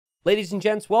Ladies and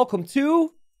gents, welcome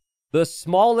to the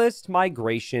smallest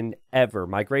migration ever.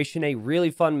 MiGREATion, a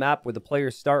really fun map where the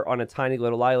players start on a tiny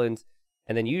little island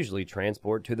and then usually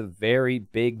transport to the very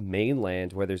big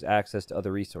mainland where there's access to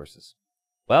other resources.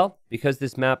 Well, because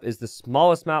this map is the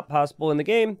smallest map possible in the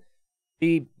game,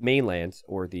 the mainland,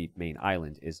 or the main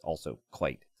island, is also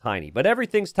quite tiny. But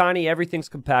everything's tiny, everything's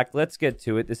compact. Let's get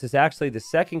to it. This is actually the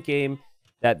second game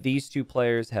that these two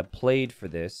players have played for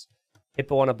this.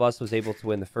 Hippo on a Bus was able to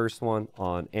win the first one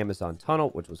on Amazon Tunnel,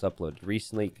 which was uploaded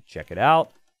recently. You can check it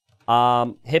out.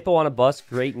 Hippo on a Bus,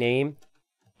 great name.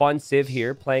 Fun Civ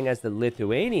here, playing as the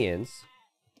Lithuanians.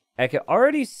 I can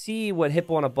already see what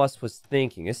Hippo on a Bus was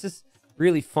thinking. This is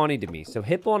really funny to me. So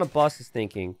Hippo on a Bus is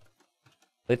thinking,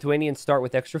 Lithuanians start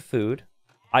with extra food.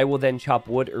 I will then chop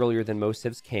wood earlier than most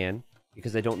civs can,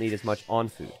 because I don't need as much on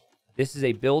food. This is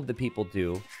a build that people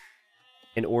do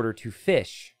in order to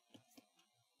fish.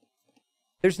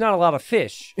 There's not a lot of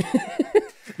fish.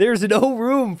 There's no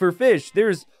room for fish.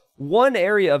 There's one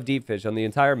area of deep fish on the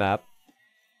entire map.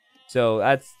 So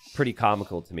that's pretty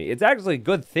comical to me. It's actually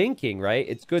good thinking, right?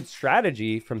 It's good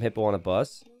strategy from Hippo on a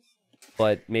Bus,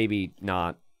 but maybe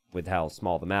not with how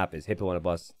small the map is. Hippo on a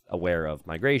Bus aware of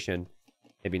MiGREATion,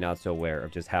 maybe not so aware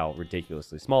of just how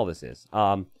ridiculously small this is.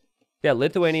 Yeah,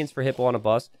 Lithuanians for Hippo on a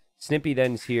Bus. Snippy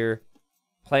then is here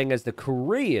playing as the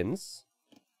Koreans.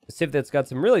 A civ that's got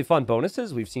some really fun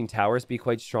bonuses. We've seen towers be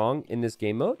quite strong in this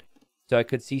game mode. So I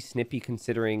could see Snippy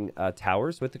considering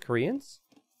towers with the Koreans.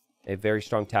 They have very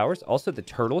strong towers. Also, the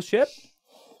turtle ship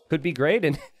could be great.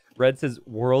 And Red says,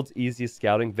 world's easiest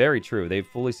scouting. Very true. They've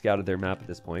fully scouted their map at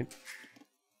this point.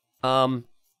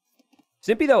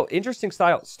 Snippy, though, interesting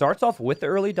style. Starts off with the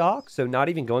early dock. So not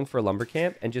even going for a lumber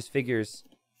camp. And just figures,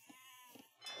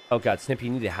 oh, God, Snippy,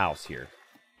 you need a house here.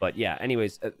 But yeah,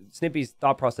 anyways, Snippy's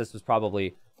thought process was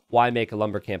probably, why make a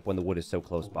lumber camp when the wood is so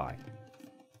close by?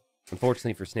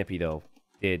 Unfortunately for Snippy, though,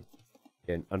 did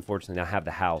unfortunately not have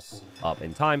the house up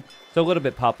in time. So a little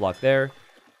bit pop luck there.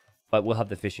 But we'll have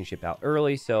the fishing ship out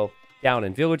early. So down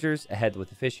in villagers, ahead with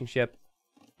the fishing ship.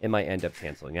 It might end up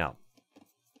canceling out.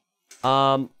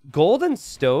 Gold and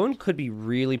stone could be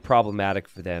really problematic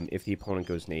for them if the opponent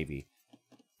goes navy.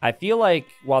 I feel like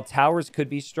while towers could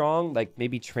be strong, like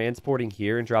maybe transporting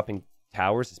here and dropping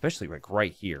towers, especially like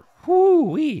right here.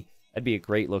 Whoo-wee! That'd be a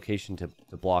great location to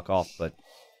block off. But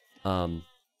I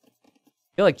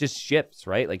feel like just ships,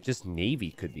 right? Like just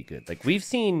navy could be good. Like we've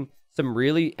seen some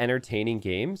really entertaining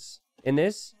games in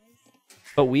this,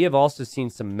 but we have also seen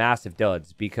some massive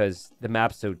duds because the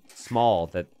map's so small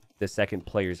that the second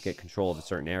players get control of a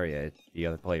certain area, the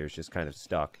other players just kind of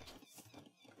stuck.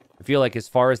 I feel like as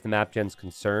far as the map gen's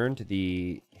concerned,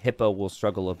 the Hippo will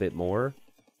struggle a bit more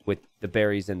with the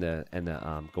berries and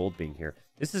the gold being here.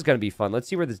 This is going to be fun. Let's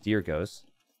see where this deer goes.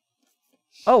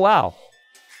 Oh, wow.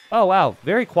 Oh, wow.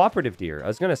 Very cooperative deer. I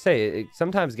was going to say,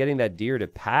 sometimes getting that deer to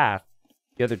path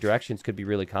the other directions could be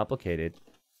really complicated.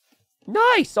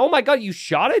 Nice! Oh my god, you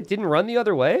shot it? Didn't run the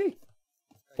other way?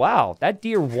 Wow, that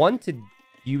deer wanted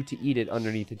you to eat it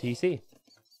underneath the TC.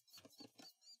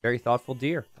 Very thoughtful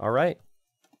deer. All right.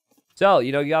 So,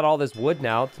 you know, you got all this wood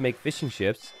now to make fishing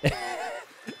ships.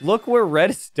 Look where Red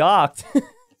is docked.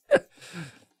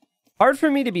 Hard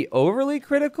for me to be overly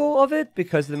critical of it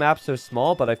because the map's so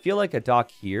small, but I feel like a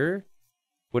dock here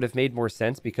would have made more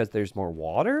sense because there's more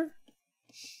water.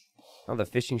 Oh, the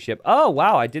fishing ship. Oh,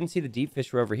 wow. I didn't see the deep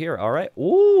fish were over here. All right.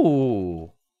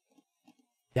 Ooh.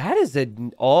 That is a...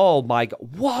 Oh, my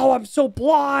God. Whoa, I'm so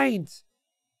blind.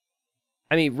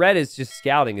 I mean, Red is just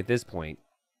scouting at this point.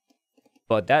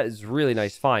 But that is really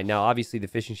nice find. Now, obviously, the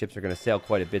fishing ships are going to sail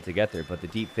quite a bit to get there. But the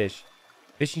deep fish...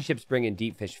 Fishing ships bring in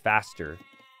deep fish faster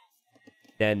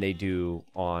than they do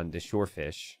on the shore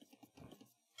fish.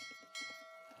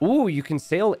 Ooh, you can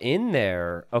sail in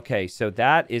there. Okay, so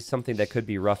that is something that could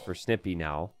be rough for Snippy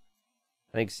now.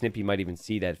 I think Snippy might even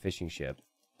see that fishing ship.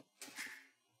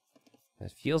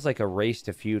 It feels like a race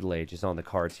to feudal age is on the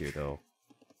cards here, though.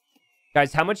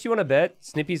 Guys, how much do you want to bet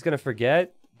Snippy's going to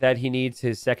forget that he needs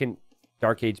his second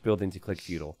Dark Age building to click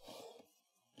feudal?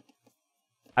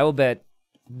 I will bet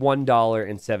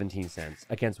 $1.17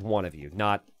 against one of you,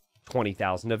 not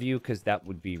 20,000 of you, because that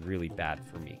would be really bad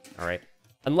for me, all right?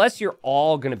 Unless you're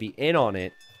all going to be in on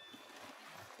it,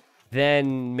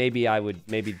 then maybe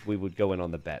we would go in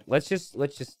on the bet. Let's just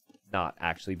not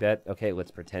actually bet. Okay, let's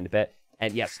pretend to bet.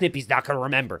 And yeah, Snippy's not going to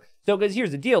remember. So, because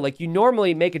here's the deal. Like, you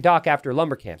normally make a dock after a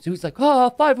lumber camp. So he's like, oh,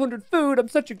 500 food. I'm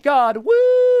such a god.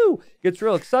 Woo! Gets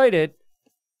real excited.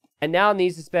 And now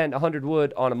needs to spend 100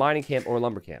 wood on a mining camp or a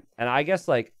lumber camp. And I guess,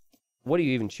 like, what do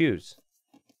you even choose?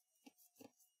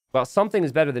 Well, something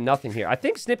is better than nothing here. I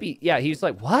think Snippy, yeah, he's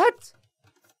like, what?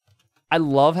 I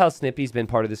love how Snippy's been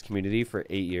part of this community for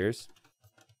 8 years.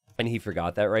 And he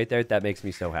forgot that right there. That makes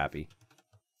me so happy.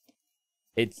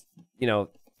 It's, you know,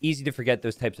 easy to forget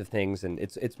those types of things. And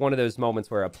it's one of those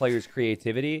moments where a player's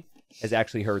creativity has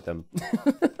actually hurt them.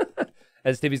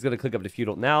 As Snippy's going to click up to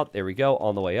feudal now. There we go.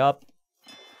 On the way up.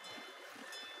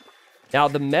 Now,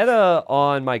 the meta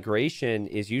on migration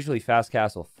is usually fast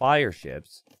castle fire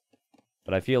ships.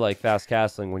 But I feel like fast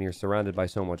castling when you're surrounded by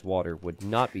so much water would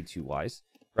not be too wise.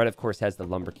 Red, of course, has the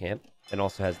lumber camp and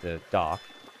also has the dock.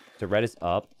 So red is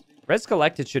up. Red's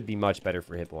collected should be much better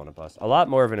for Hippo on a bus. A lot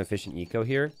more of an efficient eco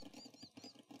here.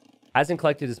 Hasn't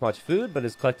collected as much food, but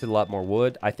has collected a lot more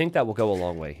wood. I think that will go a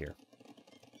long way here.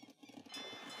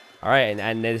 All right,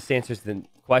 and this answers the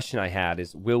question I had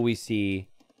is, will we see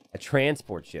a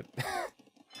transport ship?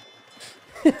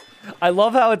 I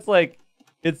love how it's like,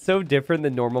 it's so different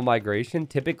than normal migration.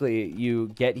 Typically, you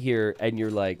get here and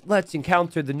you're like, let's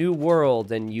encounter the new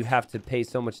world, and you have to pay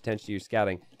so much attention to your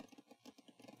scouting.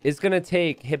 It's going to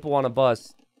take Hippo on a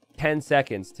bus 10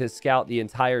 seconds to scout the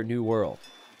entire new world.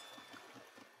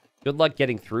 Good luck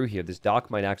getting through here. This dock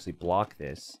might actually block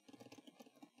this.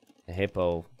 The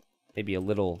Hippo may be a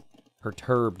little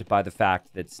perturbed by the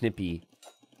fact that Snippy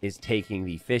is taking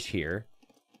the fish here.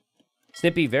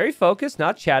 Snippy very focused,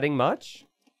 not chatting much.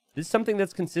 This is something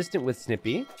that's consistent with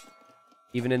Snippy,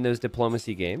 even in those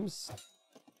diplomacy games.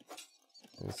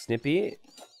 And Snippy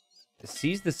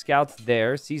sees the scouts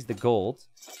there, sees the gold.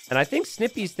 And I think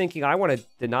Snippy's thinking, I want to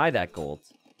deny that gold.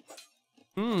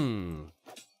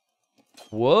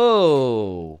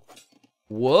 Whoa.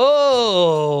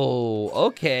 Whoa.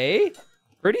 Okay.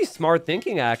 Pretty smart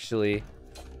thinking, actually.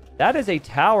 That is a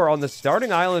tower on the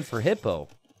starting island for Hippo.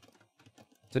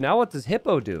 So now what does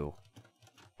Hippo do?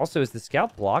 Also, is the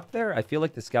scout blocked there? I feel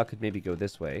like the scout could maybe go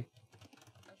this way.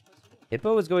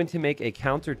 Hippo is going to make a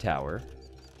counter tower.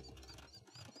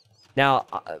 Now,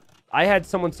 I had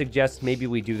someone suggest maybe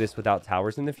we do this without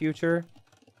towers in the future.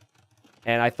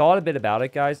 And I thought a bit about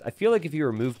it, guys. I feel like if you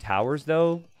remove towers,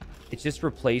 though, it's just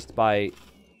replaced by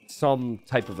some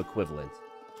type of equivalent.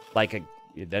 Like,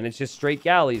 then it's just straight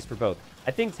galleys for both.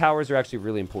 I think towers are actually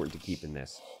really important to keep in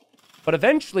this. But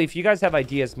eventually, if you guys have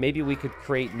ideas, maybe we could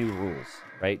create new rules,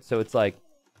 right? So it's like,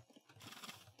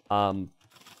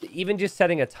 even just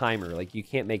setting a timer, like you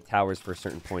can't make towers for a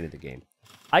certain point of the game.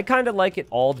 I kind of like it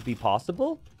all to be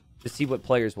possible to see what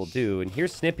players will do. And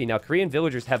here's Snippy. Now, Korean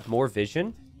villagers have more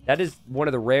vision. That is one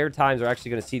of the rare times we're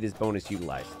actually going to see this bonus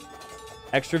utilized.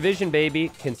 Extra vision, baby.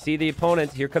 Can see the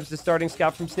opponent. Here comes the starting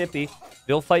scout from Snippy.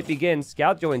 Bill fight begins.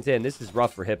 Scout joins in. This is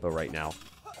rough for Hippo right now.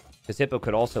 Because Hippo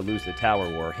could also lose the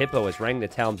tower war. Hippo has rang the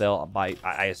town bell by,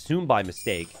 I assume, by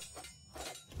mistake.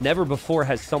 Never before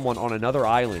has someone on another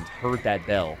island heard that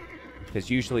bell. Because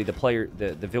usually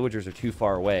the villagers are too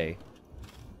far away.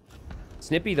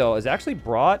 Snippy, though, has actually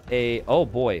brought a... Oh,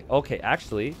 boy. Okay,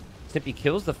 actually, Snippy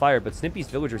kills the fire, but Snippy's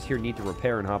villagers here need to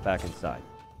repair and hop back inside.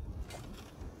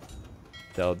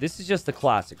 So this is just the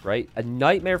classic, right? A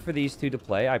nightmare for these two to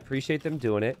play. I appreciate them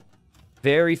doing it.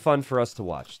 Very fun for us to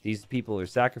watch. These people are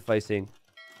sacrificing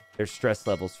their stress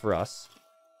levels for us.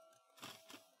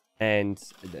 And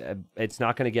it's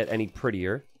not going to get any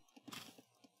prettier.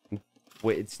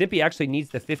 Wait, Snippy actually needs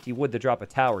the 50 wood to drop a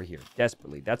tower here.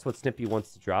 Desperately. That's what Snippy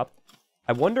wants to drop.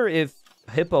 I wonder if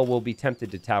Hippo will be tempted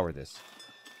to tower this.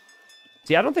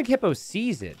 See, I don't think Hippo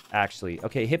sees it, actually.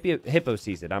 Okay, Hippo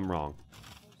sees it. I'm wrong.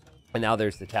 And now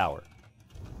there's the tower.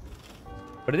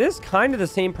 But it is kind of the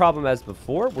same problem as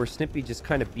before, where Snippy just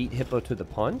kind of beat Hippo to the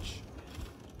punch.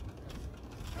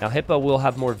 Now, Hippo will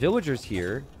have more villagers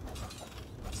here.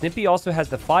 Snippy also has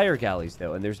the fire galleys,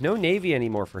 though, and there's no navy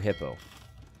anymore for Hippo.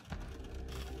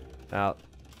 Now,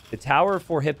 the tower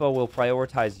for Hippo will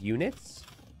prioritize units,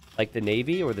 like the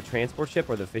navy or the transport ship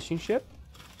or the fishing ship.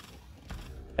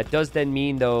 That does then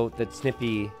mean, though, that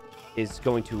Snippy is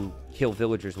going to kill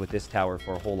villagers with this tower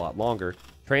for a whole lot longer.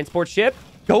 Transport ship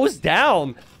goes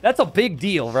down. That's a big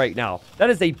deal right now. That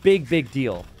is a big, big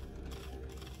deal.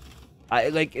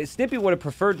 Snippy would have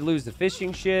preferred to lose the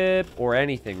fishing ship or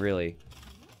anything, really.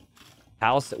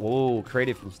 House. Whoa,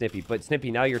 created from Snippy. But Snippy,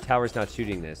 now your tower's not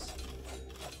shooting this.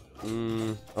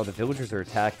 Oh, the villagers are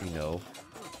attacking, though.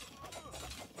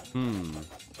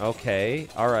 Okay.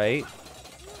 All right.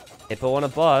 Hippo on a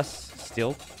bus.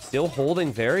 Still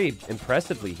holding very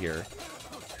impressively here.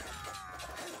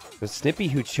 The Snippy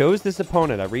who chose this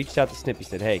opponent, I reached out to Snippy,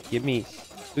 said, hey, give me,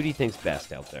 who do you think's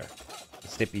best out there?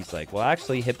 Snippy's like, well,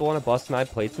 actually, Hippo on a bus and I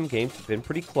played some games. It's been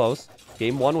pretty close.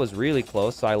 Game 1 was really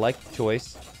close, so I like the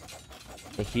choice.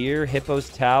 Here, Hippo's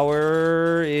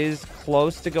tower is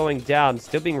close to going down.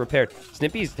 Still being repaired.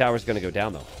 Snippy's tower is going to go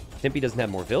down, though. Snippy doesn't have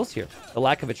more vills here. The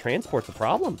lack of a transport's a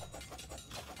problem.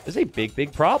 This is a big,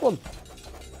 big problem.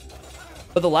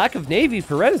 But the lack of navy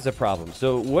for red is a problem.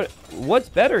 So what's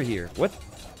better here?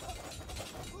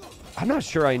 I'm not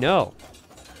sure I know.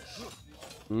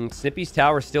 Snippy's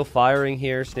tower still firing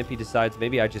here. Snippy decides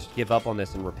maybe I just give up on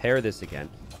this and repair this again.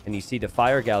 And you see the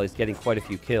fire galleys getting quite a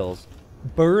few kills.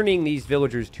 Burning these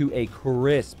villagers to a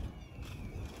crisp.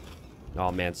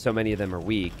 Oh man, so many of them are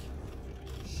weak.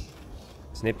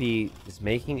 Snippy is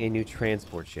making a new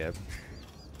transport ship.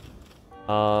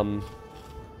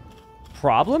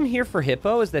 Problem here for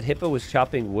Hippo is that Hippo was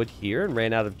chopping wood here and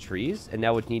ran out of trees and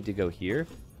now would need to go here.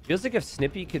 Feels like if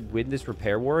Snippy could win this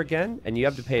repair war again, and you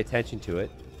have to pay attention to it.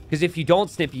 Because if you don't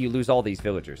Snippy, you lose all these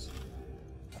villagers.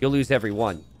 You'll lose every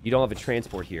one. You don't have a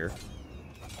transport here.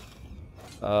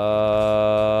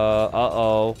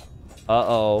 Uh-oh.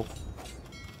 Uh-oh.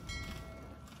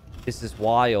 This is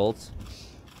wild.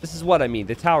 This is what I mean.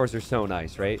 The towers are so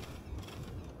nice, right?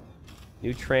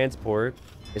 New transport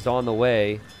is on the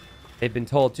way. They've been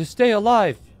told, just stay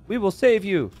alive. We will save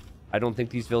you. I don't think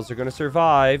these villas are going to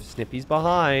survive. Snippy's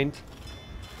behind.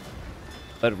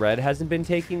 But red hasn't been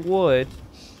taking wood.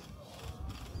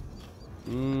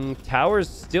 Towers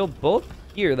still both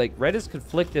here. Like, red is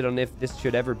conflicted on if this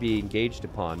should ever be engaged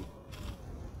upon.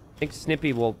 I think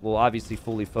Snippy will obviously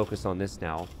fully focus on this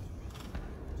now.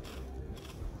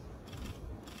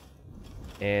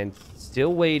 And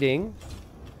still waiting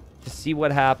to see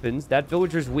what happens. That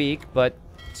villager's weak, but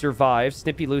survives.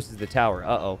 Snippy loses the tower.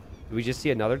 Uh-oh. Do we just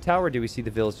see another tower, or do we see the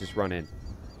village just run in?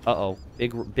 Uh-oh.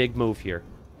 Big move here.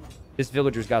 This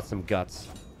villager's got some guts.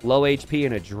 Low HP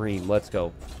and a dream. Let's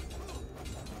go.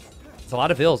 It's a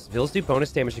lot of vills. Vills do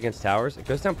bonus damage against towers. It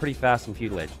goes down pretty fast in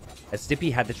Feudal Age. As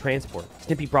Snippy had the transport.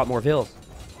 Snippy brought more vills.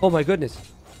 Oh my goodness.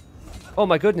 Oh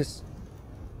my goodness.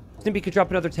 Snippy could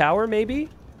drop another tower, maybe?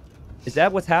 Is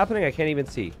that what's happening? I can't even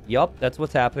see. Yup, that's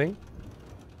what's happening.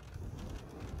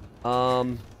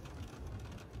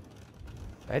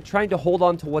 Trying to hold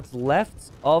on to what's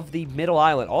left of the middle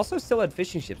island. Also still had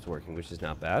fishing ships working, which is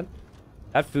not bad.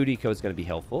 That food eco is going to be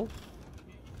helpful.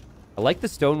 I like the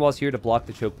stone walls here to block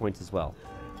the choke points as well.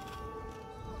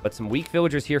 But some weak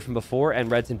villagers here from before, and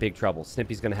red's in big trouble.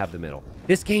 Snippy's going to have the middle.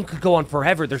 This game could go on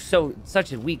forever. They're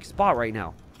such a weak spot right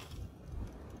now.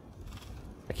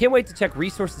 I can't wait to check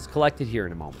resources collected here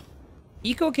in a moment.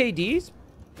 Eco KDs,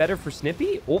 better for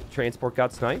Snippy. Oh, transport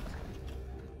got sniped.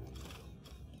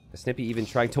 Snippy even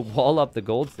trying to wall up the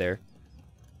golds there.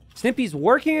 Snippy's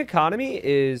working economy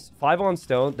is 5 on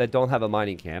stone that don't have a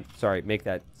mining camp. Sorry, make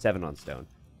that 7 on stone.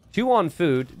 2 on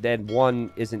food, then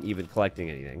 1 isn't even collecting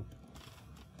anything.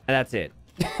 And that's it.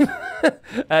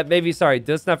 Maybe, sorry,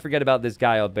 let's not forget about this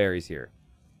guy on berries here.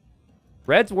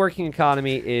 Red's working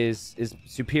economy is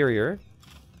superior.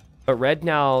 But red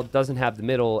now doesn't have the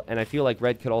middle, and I feel like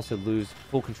red could also lose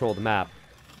full control of the map.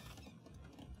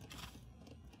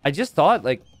 I just thought,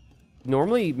 like,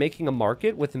 normally making a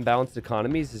market with imbalanced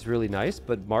economies is really nice,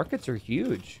 but markets are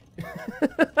huge.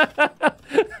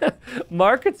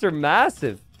 Markets are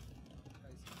massive.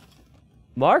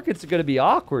 Markets are going to be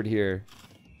awkward here.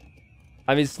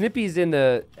 I mean, Snippy's in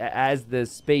as the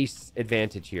space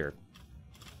advantage here.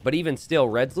 But even still,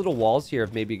 red's little walls here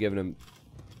have maybe given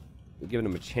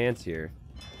him a chance here.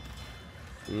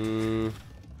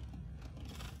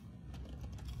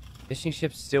 Fishing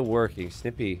ship's still working.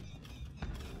 Snippy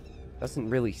doesn't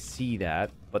really see that,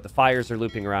 but the fires are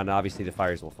looping around, and obviously the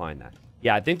fires will find that.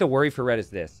 Yeah, I think the worry for red is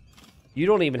this. You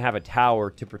don't even have a tower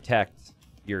to protect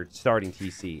your starting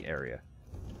TC area.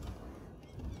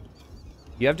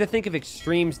 You have to think of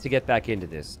extremes to get back into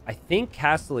this. I think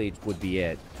Castle Age would be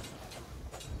it.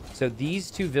 So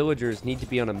these two villagers need to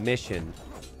be on a mission.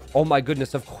 Oh my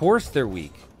goodness, of course they're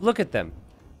weak. Look at them.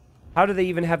 How do they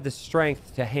even have the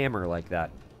strength to hammer like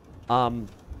that?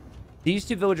 These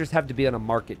two villagers have to be on a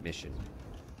market mission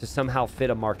to somehow fit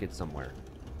a market somewhere.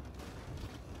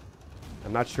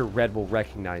 I'm not sure red will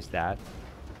recognize that.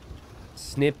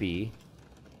 Snippy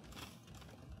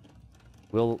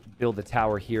will build a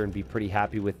tower here and be pretty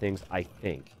happy with things, I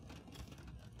think.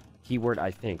 Keyword,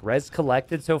 I think. Res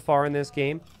collected so far in this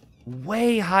game,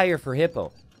 way higher for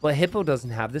Hippo. But Hippo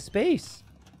doesn't have the space.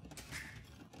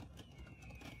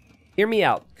 Hear me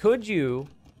out. Could you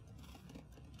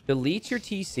delete your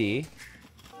TC,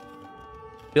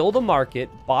 build a market,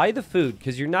 buy the food,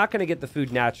 because you're not going to get the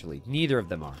food naturally. Neither of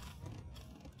them are.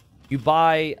 You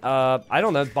buy, I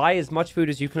don't know, buy as much food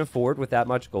as you can afford with that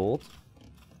much gold,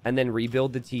 and then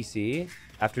rebuild the TC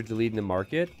after deleting the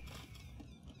market,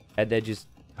 and then just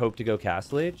hope to go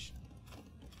Castle Age.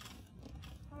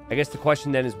 I guess the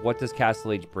question then is, what does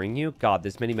Castle Age bring you? God,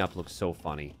 this minimap looks so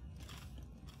funny.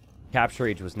 Capture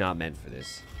Age was not meant for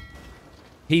this.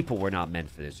 People were not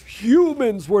meant for this.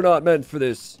 Humans were not meant for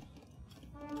this.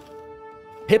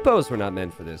 Hippos were not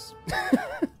meant for this.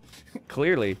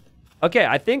 Clearly. Okay,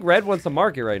 I think red wants a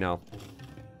market right now.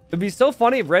 It'd be so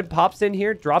funny if red pops in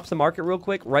here, drops a market real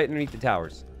quick, right underneath the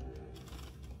towers.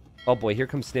 Oh boy, here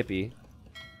comes Snippy.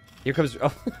 Here comes...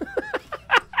 Oh.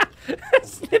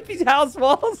 Snippy's house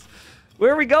walls.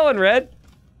 Where are we going, red?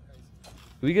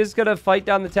 We just gonna fight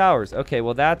down the towers. Okay,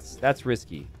 well that's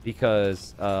risky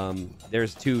because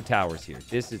there's 2 towers here.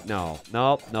 This is nope.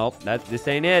 This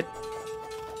ain't it.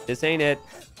 This ain't it.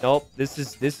 Nope. This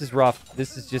is rough.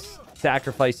 This is just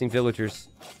sacrificing villagers.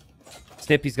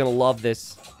 Snippy's gonna love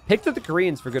this. Picked up the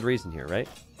Koreans for good reason here, right?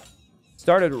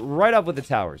 Started right up with the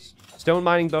towers. Stone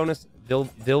mining bonus,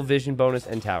 Vil vision bonus,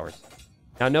 and towers.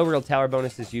 Now, no real tower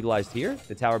bonus is utilized here.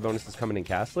 The tower bonus is coming in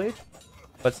Castle Age.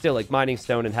 But still, like, mining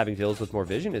stone and having vills with more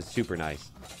vision is super nice.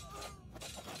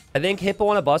 I think Hippo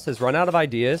on a bus has run out of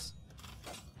ideas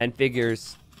and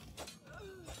figures,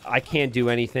 I can't do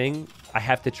anything. I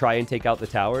have to try and take out the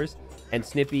towers. And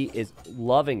Snippy is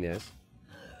loving this.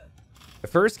 The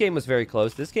first game was very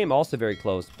close. This game also very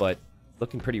close, but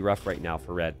looking pretty rough right now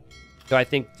for red. So I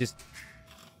think just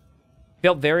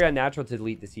felt very unnatural to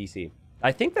delete the CC.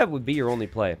 I think that would be your only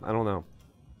play. I don't know.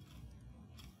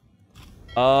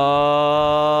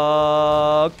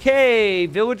 Okay,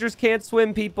 villagers can't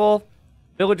swim, people.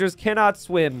 Villagers cannot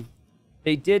swim.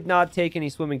 They did not take any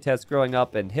swimming tests growing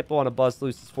up, and Hippo on a bus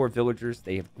loses 4 villagers.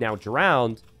 They have now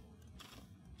drowned.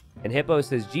 And Hippo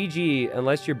says, GG,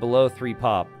 unless you're below 3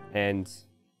 pop. And,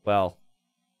 well,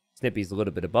 Snippy's a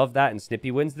little bit above that, and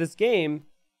Snippy wins this game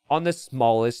on the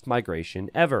smallest migration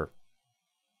ever.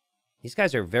 These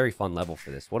guys are a very fun level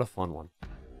for this. What a fun one.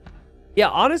 Yeah,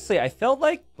 honestly, I felt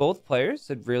like both players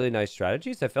had really nice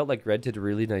strategies. I felt like red did a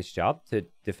really nice job to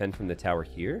defend from the tower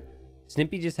here.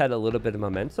 Snippy just had a little bit of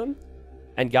momentum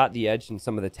and got the edge in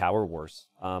some of the tower wars.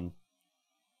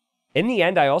 In the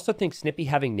end, I also think Snippy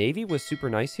having Navy was super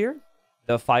nice here.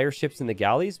 The fire ships and the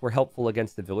galleys were helpful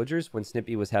against the villagers when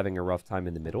Snippy was having a rough time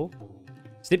in the middle.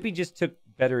 Snippy just took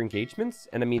better engagements,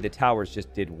 and I mean, the towers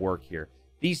just did work here.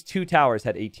 These 2 towers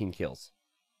had 18 kills.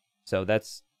 So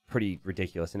that's pretty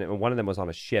ridiculous. And one of them was on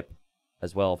a ship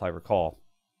as well, if I recall.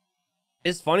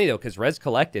 It's funny, though, because Res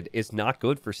Collected is not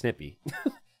good for Snippy.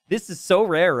 This is so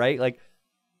rare, right? Like,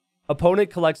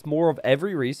 opponent collects more of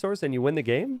every resource and you win the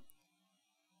game.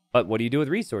 But what do you do with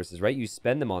resources, right? You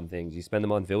spend them on things. You spend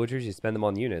them on villagers. You spend them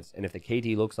on units. And if the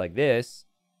KD looks like this,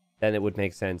 then it would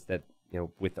make sense that, you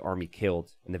know, with the army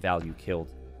killed and the value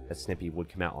killed, that Snippy would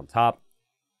come out on top.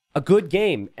 A good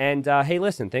game. And, hey,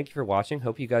 listen, thank you for watching.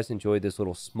 Hope you guys enjoyed this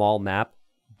little small map,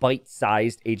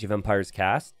 bite-sized Age of Empires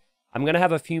cast. I'm going to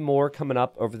have a few more coming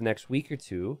up over the next week or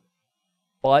 2.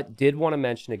 But did want to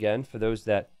mention again, for those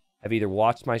that have either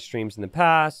watched my streams in the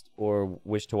past or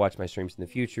wish to watch my streams in the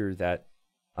future, that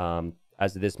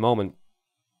as of this moment,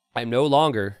 I'm no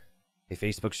longer a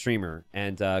Facebook streamer.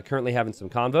 And currently having some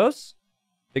convos,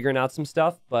 figuring out some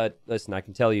stuff. But listen, I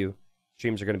can tell you,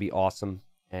 streams are going to be awesome.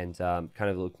 And kind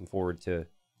of looking forward to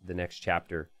the next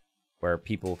chapter where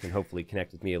people can hopefully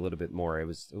connect with me a little bit more. It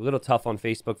was a little tough on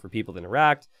Facebook for people to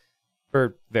interact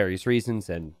for various reasons,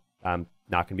 and I'm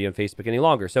not going to be on Facebook any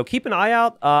longer. So keep an eye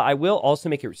out. I will also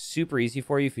make it super easy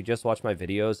for you if you just watch my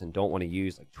videos and don't want to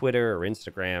use like Twitter or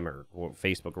Instagram or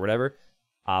Facebook or whatever.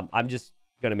 I'm just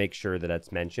going to make sure that that's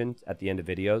mentioned at the end of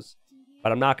videos.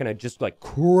 But I'm not going to just like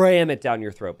cram it down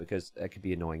your throat because that could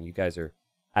be annoying. You guys are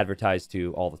advertised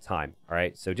to all the time. All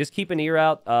right. So just keep an ear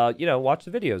out, you know, watch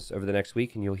the videos over the next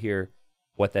week and you'll hear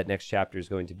what that next chapter is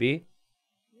going to be.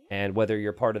 And whether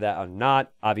you're part of that or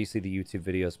not, obviously the YouTube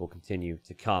videos will continue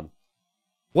to come.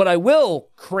 What I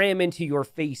will cram into your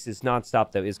faces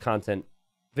nonstop, though, is content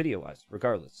video-wise,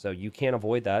 regardless. So you can't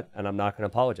avoid that, and I'm not going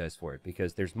to apologize for it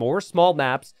because there's more small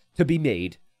maps to be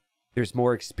made. There's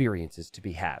more experiences to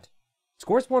be had.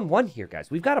 Score's 1-1 here,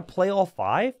 guys. We've got to play all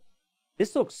 5.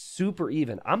 This looks super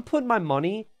even. I'm putting my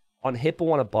money on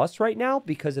Hippo on a bus right now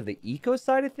because of the eco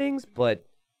side of things, but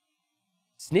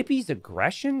Snippy's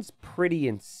aggression's pretty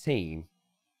insane.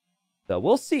 So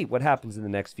we'll see what happens in the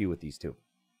next few with these 2.